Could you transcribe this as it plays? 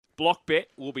Block Bet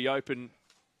will be open,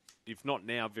 if not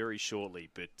now, very shortly.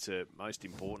 But most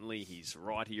importantly, he's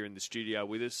right here in the studio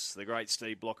with us, the great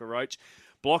Steve Blocker Roach.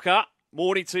 Blocker,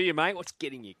 morning to you, mate. What's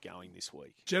getting you going this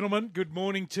week? Gentlemen, good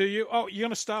morning to you. Oh, you're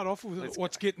going to start off with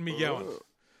what's getting me going.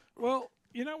 Well,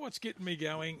 you know what's getting me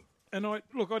going? And I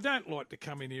don't like to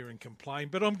come in here and complain,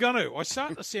 but I'm going to. I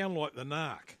start to sound like the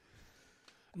narc.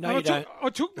 No, you don't. I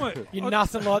took my... You're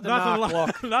nothing like the narc,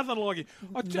 Block. Nothing like it.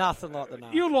 Nothing like the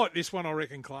narc. You'll like this one, I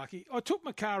reckon, Clarkie. I took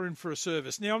my car in for a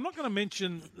service. Now, I'm not going to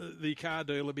mention the car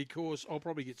dealer because I'll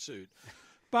probably get sued.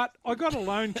 But I got a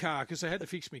loan car because I had to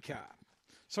fix my car.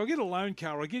 So I get a loan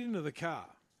car. I get into the car.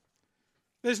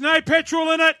 There's no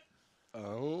petrol in it.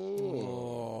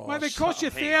 Oh. Mate, they cost you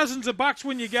thousands of bucks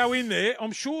when you go in there.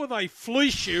 I'm sure they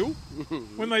fleece you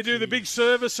when they do the big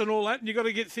service and all that, and you got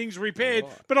to get things repaired.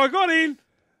 Right. But I got in.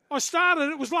 I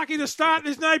started. It was lucky to start.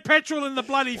 There's no petrol in the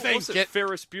bloody thing. Was it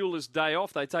Ferris Bueller's Day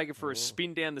Off? They take it for a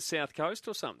spin down the south coast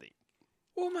or something?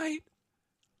 Well, mate.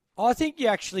 I think you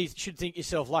actually should think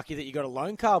yourself lucky that you got a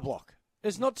loan car, Block.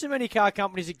 There's not too many car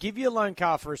companies that give you a loan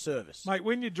car for a service. Mate,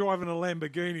 when you're driving a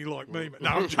Lamborghini like me, mate. No,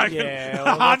 I'm joking. Yeah,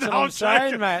 well, that's what I'm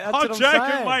saying, mate. That's I'm what I'm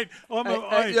joking, saying.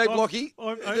 mate. Hey, Blocky,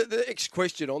 I'm- the next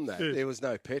question on that, Yeah. there was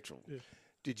no petrol. Yeah.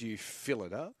 Did you fill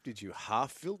it up? Did you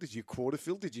half fill? Did you quarter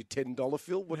fill? Did you $10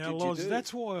 fill? What Now, did Loz, you do?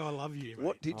 that's why I love you, mate.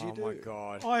 What did you do? Oh, my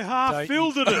God. I half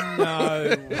filled it.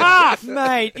 No. Half.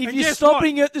 Mate, if And you're guess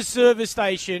stopping at the service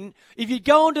station, if you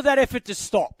go into that effort to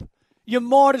stop, you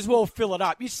might as well fill it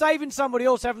up. You're saving somebody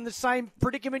else having the same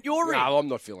predicament you're in. No, I'm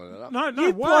not filling it up. No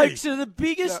You way. blokes are the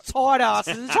biggest tight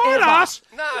asses Tight ever. ass?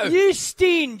 No. You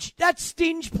stinge. That's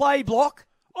stinge play, Block.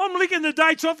 I'm licking the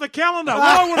dates off the calendar.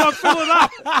 Why would I fill it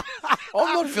up?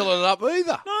 I'm not filling it up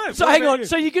either. No. So what hang about on. you?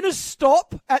 So you're going to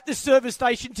stop at the service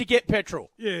station to get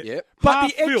petrol. Yeah. Yep.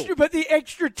 Half fill. But the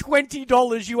extra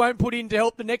 $20 you won't put in to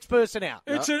help the next person out.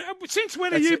 Since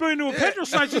when That's have you it. been to a petrol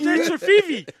station? It's extra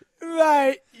 50.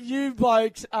 Mate, you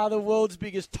blokes are the world's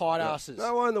biggest tight asses.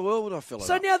 No way in the world would I fill it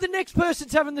So up. now the next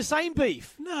person's having the same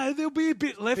beef. No, there'll be a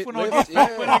bit left Bit when left,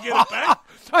 when I get it back.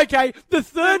 Okay, the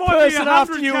third might be person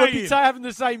after 100K you would be in. having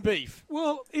the same beef.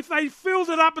 Well, if they filled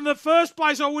it up in the first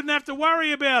place, I wouldn't have to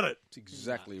worry about it. That's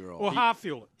exactly right. Or half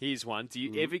fill it. Here's one. Do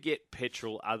you ever get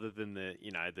petrol other than the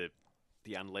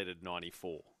unleaded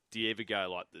 94? Do you ever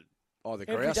go like the... Oh, the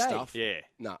Every grouse day. stuff? Yeah.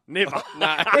 No. Never.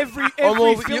 No. Every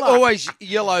You're filler. always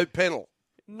yellow panel.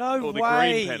 No Or the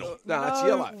way. green panel. No, it's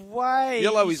yellow. Way.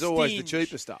 Yellow you is always the stinge.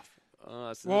 cheaper stuff.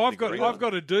 Oh, so Well, the I've green one.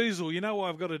 got a diesel. You know why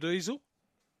I've got a diesel?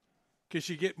 Because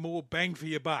you get more bang for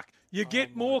your buck. You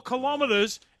get more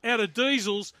kilometres out of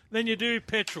diesels than you do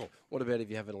petrol. What about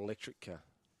if you have an electric car?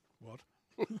 What?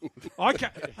 I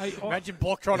can't. Hey, Imagine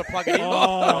Block trying to plug it in.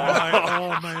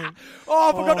 oh, man. Oh,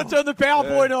 I forgot to turn the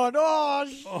PowerPoint on.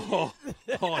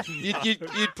 Oh,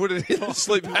 You'd put it in the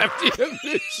sleep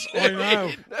apnea. I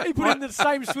know. he put in the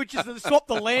same switches and swapped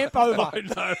the lamp over. I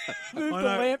know. Move I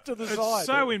the know. lamp to the It's side.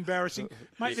 so embarrassing.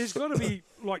 Mate, there's got to be,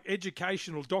 like,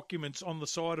 educational documents on the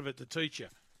side of it to teach you.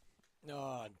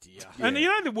 Oh, dear. And you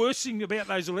know the worst thing about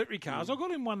those electric cars? I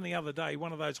got in one the other day,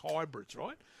 one of those hybrids,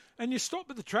 right? And you stop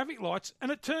at the traffic lights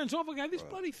and it turns off. I go, this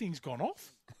bloody thing's gone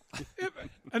off.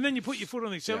 And then you put your foot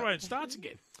on the accelerator and it starts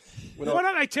again. Why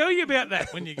don't they tell you about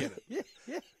that when you get it?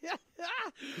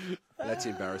 That's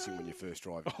embarrassing when you first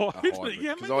drive a Oh, isn't hybrid. it?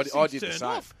 Yeah, 'Cause mate, this I thing's did the turned same.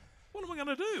 off. What am I going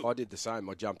to do? I did the same.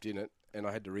 I jumped in it and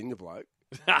I had to ring the bloke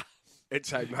and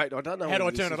say, mate, I don't know How do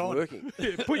whether I turn this it is on? working.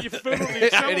 Yeah, put your foot on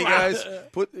the And he accelerator.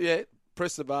 goes,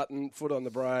 press the button, foot on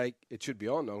the brake. It should be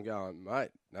on. I'm going, mate,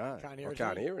 no, Can't hear I it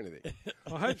can't all." hear anything.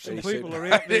 I hope some And he people said,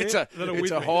 are out there it's that are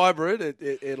with a me. hybrid.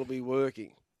 It'll be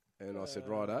working. And I said,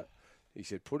 righto. He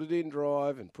said, put it in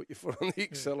drive and put your foot on the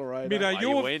accelerator. Midday, Away you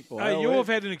went. you've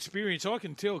had an experience, I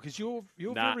can tell, because you're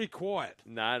Nah. very quiet.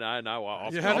 No.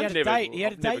 I've You I've had a never, date. He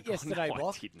had a I've never date gone- yesterday, no,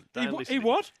 Block. I didn't. He, Don't he listen to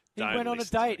what? me. He Don't went on a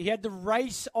listen to date. me. He had the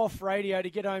race off radio to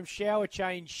get home, shower,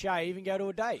 change, shave, and go to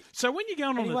a date. So when you're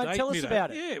going And on he a won't date, tell us Midday,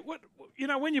 about it. Yeah, what you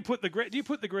know when you put the do you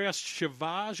put the grouse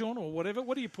chevage on or whatever?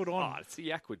 What do you put on? Oh, it's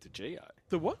the Aqua de Geo.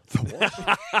 The what?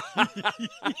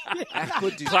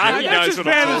 Aqua di Clarky Gio. knows what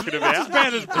I'm talking That's as about.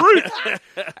 bad as brute.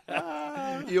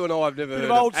 You and I have never Bit heard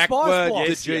of Old of Spice Aqua Block. di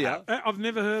Yes, you Gio. have. I've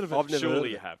never heard of it. I've never heard Surely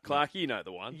of you it. have. Clarky, you know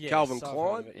the one. Yes, Calvin I've heard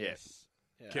Klein? of it, Yes.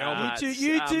 Calvin.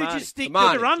 You two Armani. just stick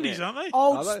Armani. to They're undies, aren't they?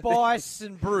 Old Are they? Spice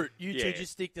and Brute. You two Yeah.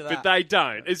 just stick to that. But they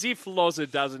don't. As if Loza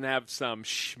doesn't have some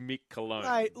schmick cologne.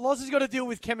 Hey, Loz has got to deal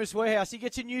with Chemist Warehouse. He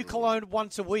gets a new cologne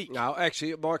once a week. No,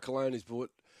 actually, my cologne is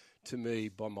bought to me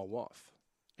by my wife.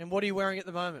 And what are you wearing at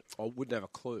the moment? I wouldn't have a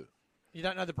clue. You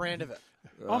don't know the brand of it.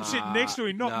 I'm sitting next to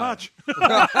him, not no. much. Maybe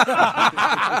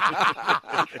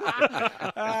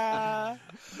I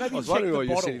was check wondering the why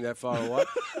you're bottle. sitting that far away.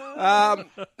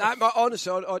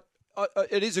 Honestly,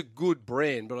 it is a good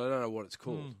brand, but I don't know what it's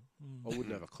called. I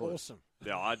wouldn't have a clue. Awesome.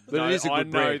 Yeah, I But know, it is a I good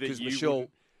know brand that because you Michelle. would-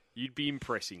 you'd be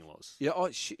impressing, Loz. Yeah,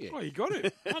 shit. Oh, you got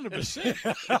it. 100%.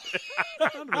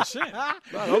 100%.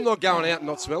 No, I'm not going out and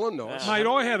not smelling nice. Mate,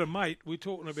 I had a mate. We're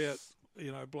talking about,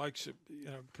 blokes that,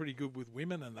 pretty good with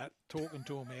women and that, talking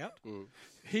to them out.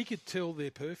 He could tell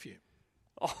their perfume.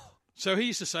 Oh. So he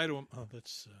used to say to them, "Oh,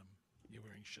 that's you're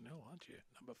wearing Chanel, aren't you?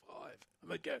 Number 5."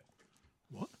 And they'd go,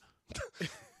 "What?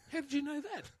 How did you know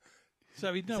that?"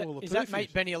 So he'd know all the Is perfumes. that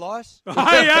mate Benny Elias? Hey!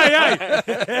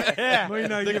 We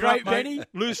know The get great up, mate. Benny?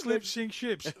 Loose lips sink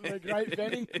ships. The great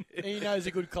Benny. He knows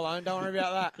a good cologne. Don't worry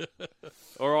about that.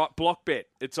 All right, block bet.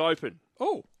 It's open.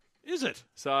 Oh, is it?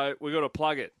 So we've got to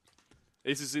plug it.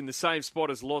 This is in the same spot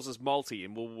as Loz's multi,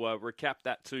 and we'll recap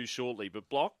that too shortly. But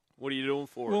Block, what are you doing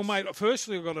for Well, us? mate,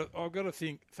 firstly I've got to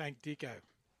thank Dicko.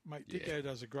 Mate,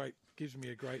 Dicko gives me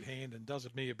a great hand and does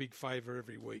me a big favour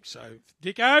every week. So,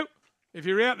 Dicko, if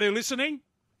you're out there listening,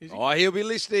 He'll be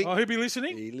listening. he'll be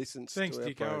listening. He listens. Thanks, to our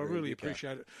Dicko. I program, really Dicko.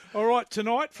 appreciate it. All right,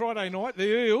 tonight, Friday night,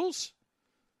 the Eels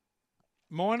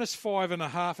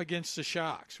 -5.5 against the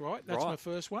Sharks. Right, that's my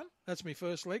first one. That's my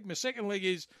first leg. My second leg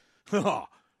is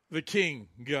the King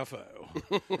Guffo.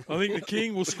 I think the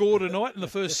King will score tonight in the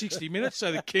first 60 minutes.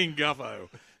 So the King Guffo,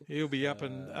 he'll be up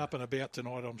and about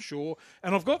tonight, I'm sure.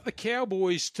 And I've got the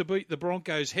Cowboys to beat the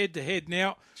Broncos head to head.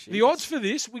 Now, the odds for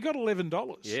this, we got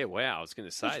 $11. Yeah, wow. I was going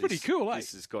to say. That's pretty cool, eh?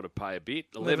 This has got to pay a bit.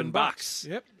 $11.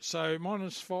 Yep. So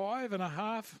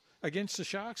 -5.5 against the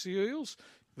Sharks, the Eels.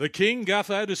 The King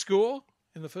Gutho to score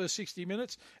in the first 60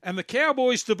 minutes, and the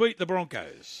Cowboys to beat the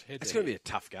Broncos. It's going to be a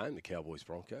tough game, the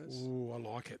Cowboys-Broncos. Ooh, I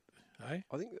like it. Hey?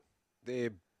 I think they're...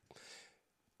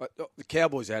 The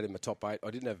Cowboys I had in my top 8.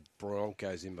 I didn't have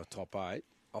Broncos in my top 8.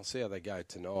 I'll see how they go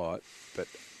tonight. But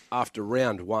after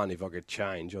round 1, if I could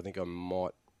change, I think I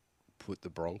might put the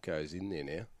Broncos in there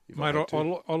now. Mate,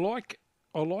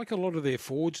 I like a lot of their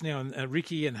forwards now, and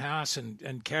Ricky and Haas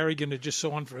and Carrigan have just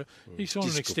signed for. He signed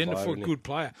Just an a good extender player, for a isn't he? good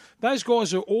player. Those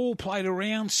guys are all played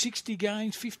around 60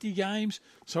 games, 50 games,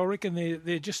 so I reckon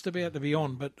they're just about to be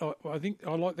on. But I think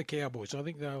I like the Cowboys. I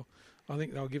think they'll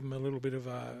give them a little bit of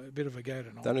a go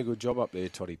tonight. Done a good job up there,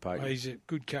 Toddy Payton. He's a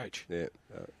good coach. Yeah,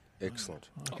 excellent.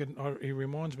 He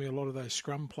reminds me a lot of those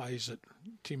scrum plays that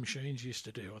Tim Sheens used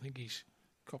to do. I think he's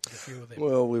copied a few of them.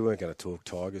 Well, we weren't going to talk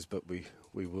Tigers, but we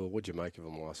will. What'd you make of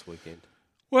them last weekend?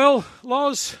 Well,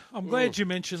 Loz, I'm glad you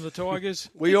mentioned the Tigers.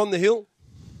 Were you on the hill?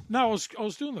 No, I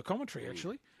was doing the commentary,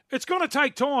 actually. It's going to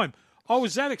take time. I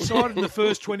was that excited in the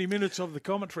first 20 minutes of the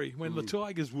commentary when the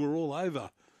Tigers were all over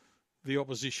the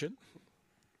opposition.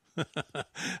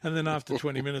 And then after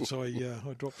 20 minutes, I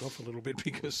dropped off a little bit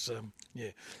because,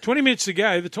 20 minutes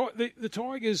ago, the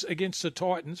Tigers against the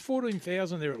Titans,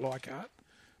 14,000 there at Leichhardt.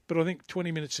 But I think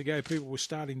 20 minutes ago, people were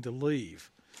starting to leave.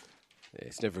 Yeah,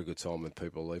 it's never a good time when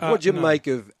people leave. What'd you make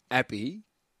of Appy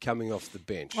coming off the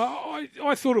bench?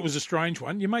 I thought it was a strange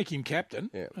one. You make him captain.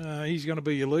 Yeah. He's going to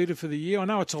be your leader for the year. I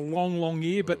know it's a long, long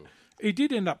year, but he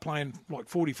did end up playing like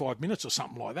 45 minutes or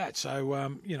something like that.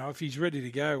 So, if he's ready to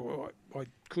go, I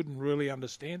couldn't really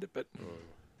understand it. But,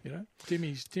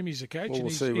 Timmy's a coach. Well, and we'll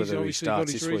he's see whether he obviously got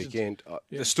starts his this reasons. weekend.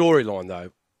 The storyline,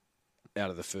 though, out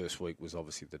of the first week was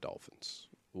obviously the Dolphins.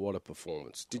 What a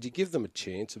performance. Did you give them a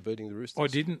chance of beating the Roosters? I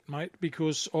didn't, mate,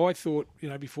 because I thought,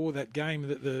 before that game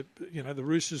that the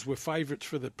Roosters were favourites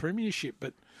for the premiership.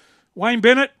 But Wayne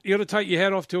Bennett, you got to take your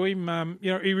hat off to him.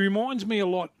 He reminds me a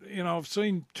lot. I've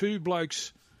seen two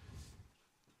blokes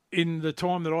in the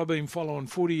time that I've been following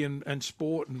footy and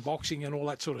sport and boxing and all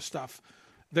that sort of stuff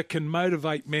that can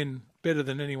motivate men better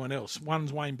than anyone else.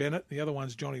 One's Wayne Bennett, the other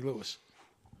one's Johnny Lewis.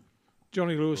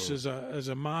 Johnny Lewis is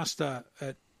a master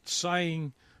at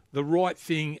saying the right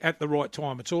thing at the right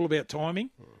time. It's all about timing.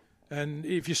 And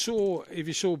if you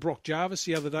saw Brock Jarvis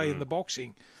the other day in the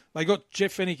boxing, they got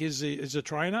Jeff Fennick as a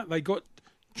trainer. They got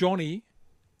Johnny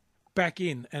back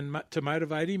in and to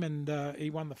motivate him, and he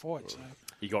won the fight. So.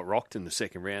 He got rocked in the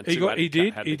second round. He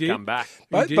did. Had to come back.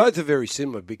 Both are very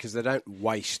similar because they don't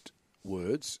waste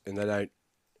words and they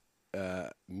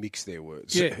don't mix their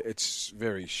words. Yeah. It's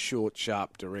very short,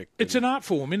 sharp, direct. It's an art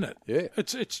form, isn't it? Yeah.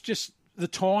 It's just the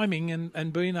timing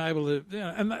and being able to,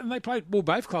 and they played. Well,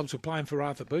 both clubs were playing for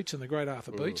Arthur Beetson, the great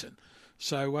Arthur Beetson.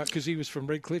 So because he was from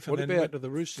Redcliffe and What then about went to the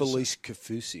Roosters. Felice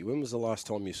Kafusi? When was the last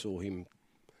time you saw him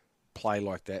play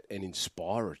like that and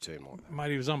inspire a team like that?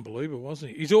 Mate, he was unbelievable,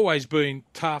 wasn't he? He's always been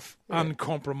tough,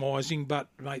 uncompromising, but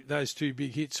mate, those two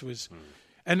big hits was.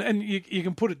 And you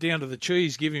can put it down to the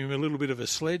cheese, giving him a little bit of a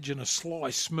sledge and a sly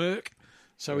smirk.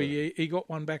 So he got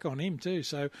one back on him too.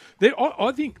 So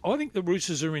I think the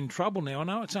Roosters are in trouble now. I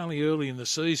know it's only early in the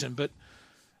season, but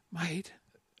mate,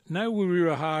 no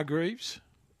Wirira Hargreaves.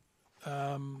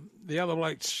 The other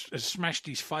bloke smashed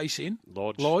his face in.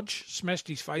 Lodge smashed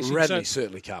his face in. Radley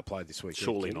certainly can't play this week.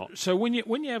 Surely not. So when you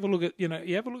have a look at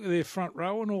their front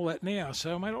row and all that now.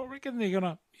 So mate, I reckon they're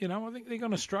gonna I think they're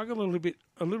gonna struggle a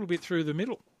little bit through the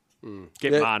middle.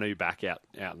 Get Manu back out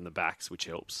in the backs, which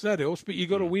helps. That helps, but you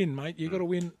got to win, mate. You got to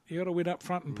win. You got to win up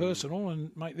front and personal, and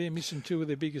mate, they're missing two of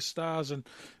their biggest stars. And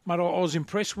mate, I was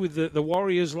impressed with the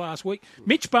Warriors last week.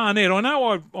 Mitch Barnett, I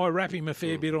know I rap him a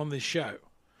fair bit on this show.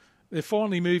 They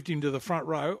finally moved him to the front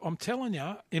row. I'm telling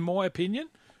you, in my opinion,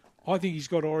 I think he's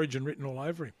got Origin written all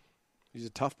over him. He's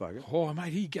a tough bugger. Oh,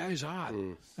 mate, he goes hard,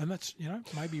 and that's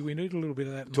maybe we need a little bit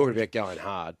of that. Talking about going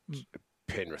hard,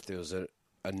 Penrith, there was a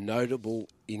notable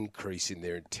increase in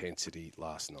their intensity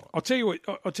last night. I'll tell you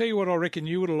what I reckon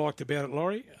you would have liked about it,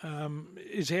 Laurie,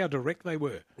 is how direct they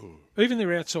were. Even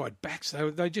their outside backs,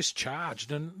 they just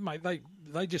charged, and mate,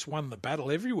 they just won the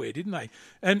battle everywhere, didn't they?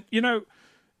 And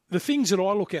the things that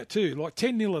I look at too, like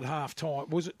 10-0 at half time,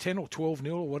 was it 10 or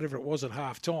 12-0 or whatever it was at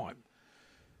half time?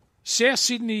 South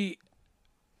Sydney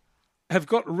have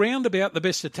got round about the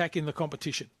best attack in the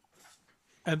competition,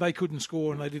 and they couldn't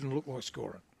score, and they didn't look like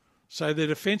scoring. So their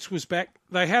defence was back.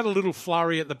 They had a little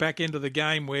flurry at the back end of the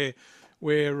game where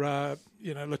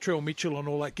Latrell Mitchell and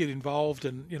all that get involved,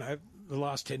 and the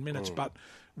last 10 minutes. But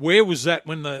where was that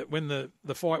when the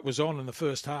fight was on in the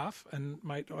first half? And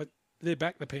mate, they're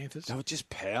back, the Panthers. They were just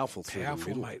powerful through the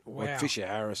middle, mate. Wow. like Fisher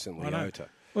Harris and Leota.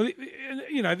 Well,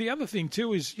 the other thing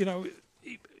too is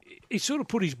he sort of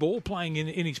put his ball playing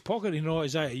in his pocket in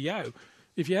Isaiah Yeo.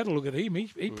 If you had a look at him,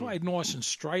 he played nice and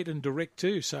straight and direct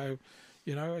too. So.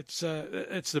 It's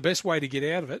the best way to get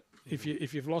out of it.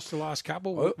 If you've lost the last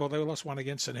couple, well, they lost one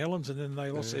against St Helens and then they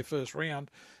lost their first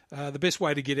round. The best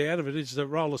way to get out of it is to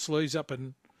roll the sleeves up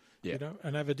and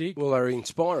and have a dig. Well, they're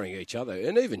inspiring each other,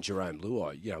 and even Jerome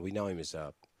Luai. We know him as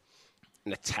an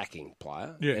attacking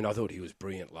player, and I thought he was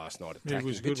brilliant last night attacking. He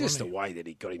was good, but just the way that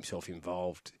he got himself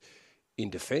involved in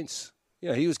defence.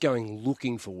 He was going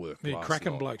looking for work.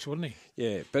 Cracking blokes, wasn't he?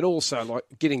 Yeah, but also like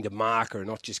getting to marker,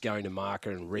 not just going to marker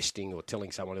and resting or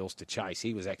telling someone else to chase.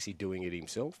 He was actually doing it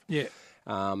himself. Yeah.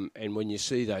 And when you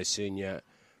see those senior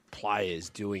players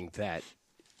doing that,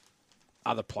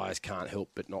 other players can't help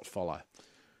but not follow.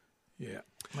 Yeah,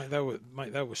 mate,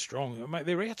 they were strong. Mate,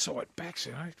 their outside backs,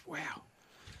 wow,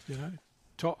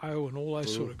 Toto and all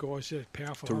those sort of guys, they're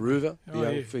powerful. Taruva,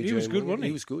 he was good, wasn't he?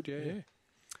 He was good, yeah.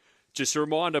 Just a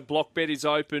reminder, Blockbet is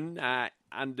open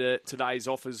under today's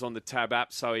offers on the Tab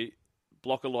app. So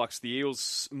Blocker likes the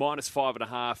Eels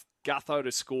 -5.5. Gutho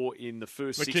to score in the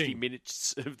first 60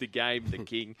 minutes of the game, the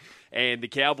King, and the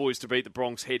Cowboys to beat the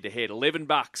Bronx head-to-head.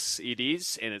 $11 it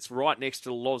is, and it's right next to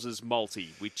Loz's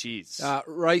multi, which is...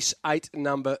 race 8,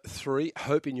 number 3,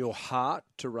 Hope in Your Heart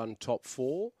to run top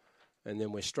 4. And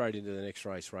then we're straight into the next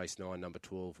race, race 9, number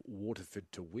 12,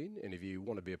 Waterford to win. And if you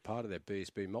want to be a part of that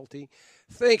BSB multi,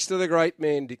 thanks to the great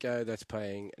man, Dicko, that's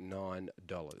paying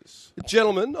 $9.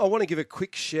 Gentlemen, I want to give a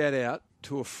quick shout-out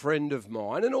to a friend of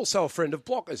mine, and also a friend of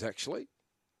Blockers, actually.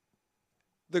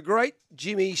 The great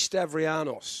Jimmy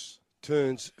Stavrianos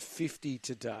turns 50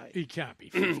 today. He can't be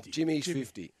 50. Jimmy's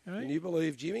 50. Eh? Can you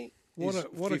believe Jimmy?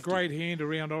 What a great hand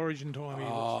around Origin time he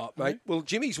was. Mate. Well,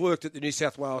 Jimmy's worked at the New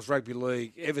South Wales Rugby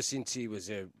League ever since he was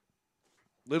a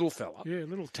little fella. Yeah,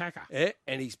 little tacker. Yeah,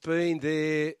 and he's been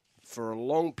there for a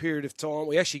long period of time.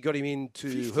 We actually got him in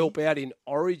to help out in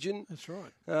Origin. That's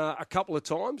right. A couple of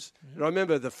times. Yeah. And I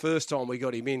remember the first time we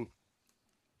got him in,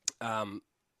 and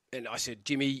I said,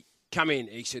 Jimmy, come in.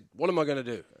 He said, what am I going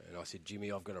to do? And I said,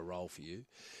 Jimmy, I've got a role for you.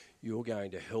 You're going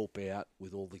to help out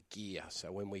with all the gear.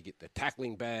 So when we get the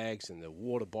tackling bags and the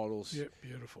water bottles,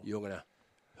 beautiful. You're going to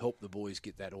help the boys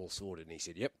get that all sorted. And he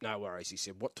said, yep, no worries. He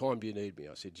said, what time do you need me?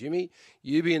 I said, Jimmy,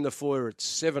 you be in the foyer at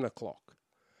 7 o'clock.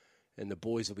 And the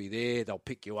boys will be there. They'll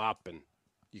pick you up and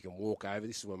you can walk over.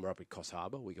 This is when we're up at Coss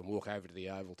Harbour. We can walk over to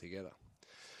the Oval together.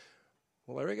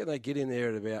 Well, I reckon they get in there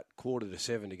at about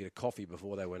 6:45 to get a coffee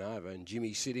before they went over. And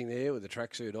Jimmy's sitting there with the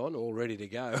tracksuit on, all ready to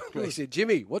go. And they said,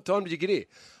 Jimmy, what time did you get here?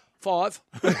 5.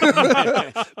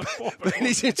 But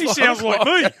he sounds like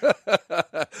me.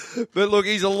 But look,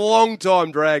 he's a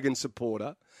long-time Dragon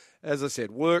supporter. As I said,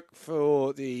 work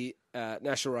for the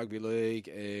National Rugby League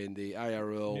and the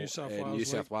ARL New South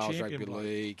Wales Rugby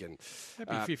League. And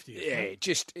happy 50th. Yeah,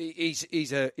 just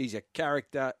he's a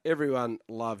character. Everyone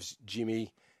loves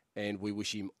Jimmy, and we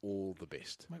wish him all the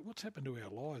best. Mate, what's happened to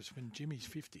our lives when Jimmy's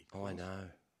 50? I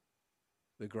know.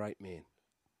 The great man.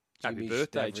 Happy Jimmy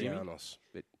birthday, Jimmy. Stavrianos.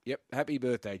 But, yep, happy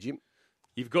birthday, Jim.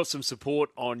 You've got some support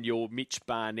on your Mitch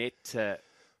Barnett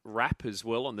rap as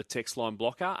well on the text line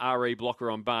blocker, RE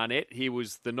blocker on Barnett. He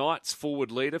was the Knights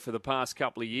forward leader for the past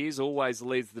couple of years, always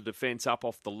leads the defence up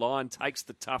off the line, takes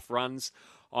the tough runs.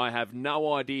 I have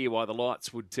no idea why the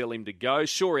Knights would tell him to go.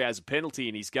 Sure, he has a penalty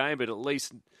in his game, but at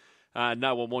least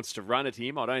no one wants to run at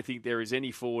him. I don't think there is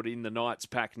any forward in the Knights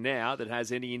pack now that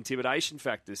has any intimidation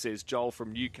factor, says Joel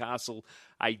from Newcastle,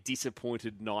 a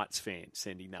disappointed Knights fan,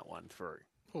 sending that one through.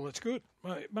 Well, that's good,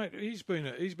 mate. He's been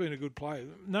a good player,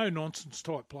 no nonsense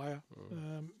type player.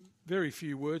 Very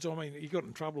few words. I mean, he got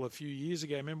in trouble a few years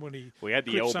ago. Remember when he had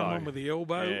the clipped elbow. someone with the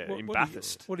elbow? Yeah, in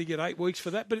Bathurst. What did he get? 8 weeks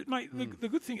for that? But mate, the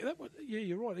good thing yeah,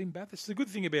 you're right, in Bathurst. The good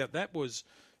thing about that was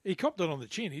he copped it on the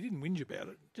chin. He didn't whinge about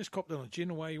it. Just copped it on the chin,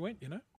 away he went. You know.